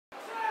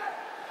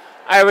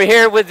All right, we're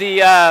here with the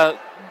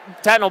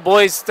Tatnall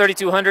Boys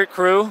 3200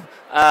 crew.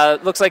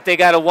 Looks like they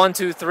got a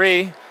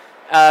 1-2-3.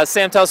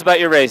 Sam, tell us about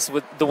your race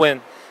with the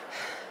win.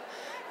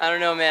 I don't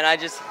know, man. I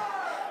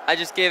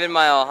just gave it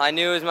my all. I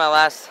knew it was my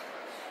last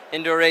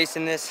indoor race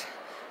in this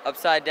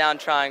upside down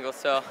triangle,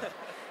 so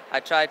I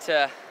tried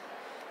to,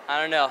 I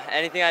don't know,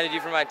 anything I had to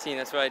do for my team,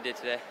 that's what I did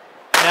today.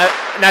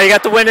 Now you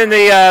got the win in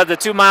the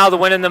 2 mile, the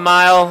win in the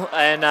mile,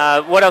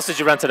 and what else did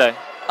you run today?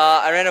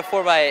 I ran a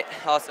 4x8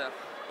 also.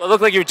 Well, it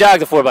looked like you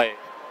jogged a 4x8.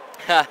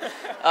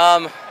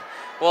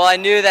 Well, I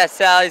knew that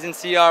Sally's and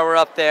CR were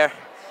up there,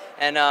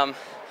 and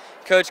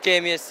Coach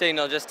gave me a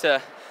signal just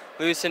to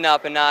loosen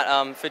up and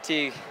not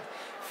fatigue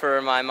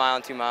for my mile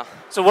and 2 mile.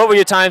 So what were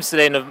your times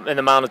today in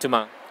the mile and 2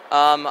 mile?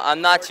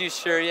 I'm not too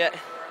sure yet.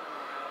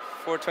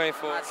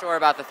 4:24. Not sure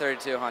about the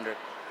 3200.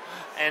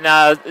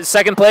 And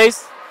second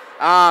place?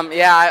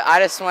 Yeah, I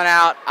just went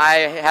out. I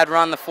had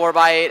run the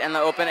 4x8 and the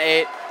open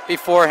 8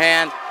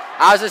 beforehand.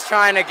 I was just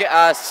trying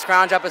to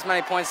scrounge up as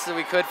many points as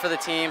we could for the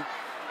team,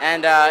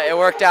 and it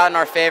worked out in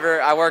our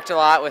favor. I worked a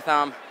lot with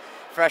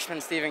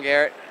freshman Stephen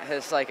Garrett,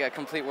 who's like a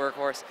complete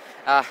workhorse.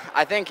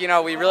 I think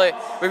we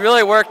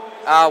really worked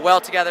well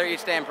together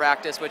each day in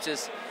practice, which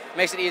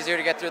makes it easier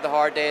to get through the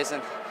hard days.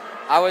 And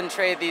I wouldn't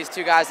trade these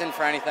two guys in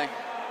for anything.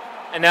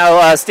 And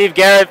now Steve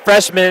Garrett,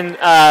 freshman,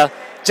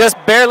 just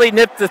barely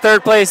nipped the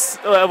third place.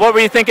 What were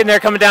you thinking there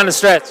coming down the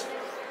stretch?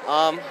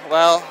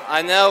 Well,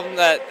 I know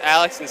that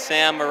Alex and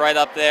Sam were right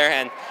up there,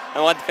 and I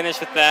wanted to finish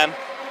with them.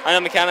 I know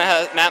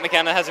Matt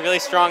McKenna has a really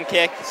strong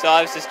kick, so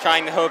I was just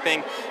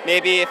hoping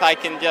maybe if I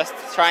can just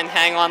try and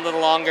hang on a little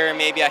longer,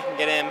 maybe I can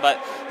get in.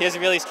 But he has a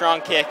really strong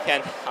kick,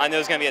 and I knew it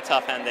was going to be a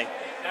tough ending.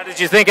 Now, did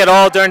you think at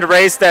all during the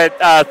race that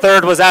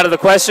third was out of the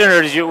question,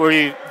 or were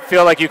you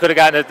feel like you could have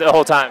gotten it the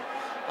whole time?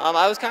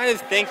 I was kind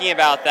of thinking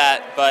about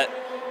that, but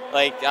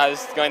I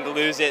was going to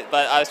lose it.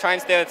 But I was trying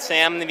to stay with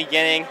Sam in the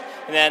beginning.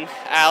 And then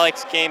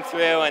Alex came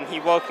through, and he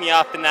woke me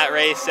up in that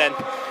race, and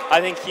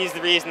I think he's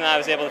the reason I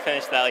was able to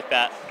finish that like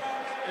that.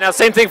 Now,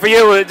 same thing for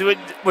you.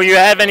 Were you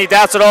have any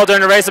doubts at all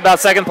during the race about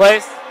second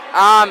place?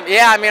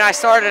 Yeah, I mean, I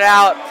started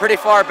out pretty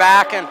far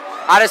back, and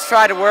I just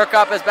tried to work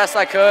up as best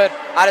I could.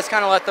 I just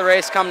kind of let the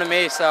race come to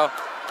me, so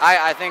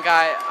I think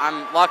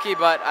I'm lucky,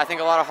 but I think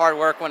a lot of hard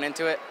work went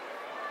into it.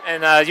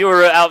 And you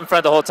were out in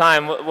front the whole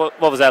time. What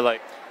was that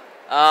like?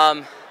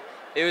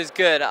 It was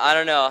good. I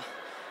don't know.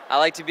 I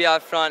like to be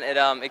out front.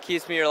 It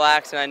keeps me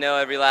relaxed, and I know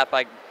every lap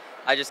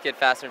I just get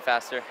faster and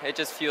faster. It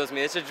just fuels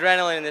me. It's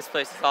adrenaline in this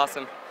place. It's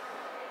awesome.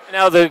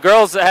 Now the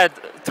girls had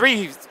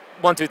 3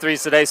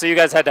 1-2-3s today, so you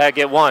guys had to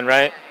get one,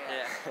 right?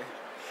 Yeah.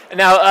 And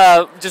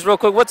now, just real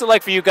quick, what's it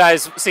like for you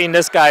guys seeing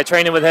this guy,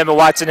 training with him and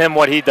watching him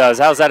what he does?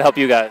 How does that help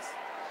you guys?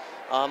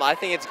 I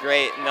think it's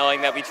great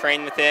knowing that we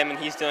train with him and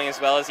he's doing as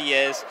well as he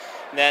is.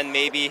 And then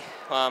maybe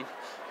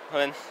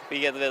when we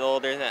get a bit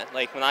older,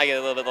 like when I get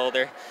a little bit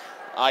older,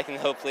 I can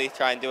hopefully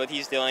try and do what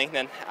he's doing.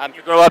 Then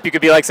you grow up, you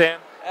could be like Sam?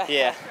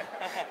 Yeah.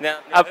 No,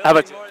 how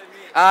about you?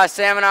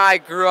 Sam and I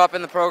grew up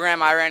in the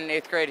program. I ran in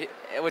 8th grade,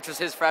 which was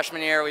his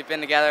freshman year. We've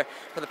been together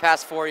for the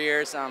past 4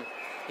 years.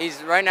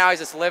 Right now he's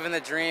just living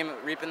the dream,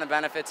 reaping the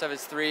benefits of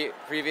his 3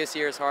 previous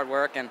years' hard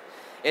work, and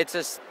it's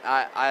just,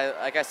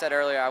 like I said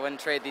earlier, I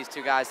wouldn't trade these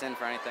two guys in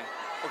for anything.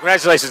 Well,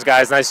 congratulations,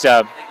 guys. Nice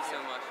job.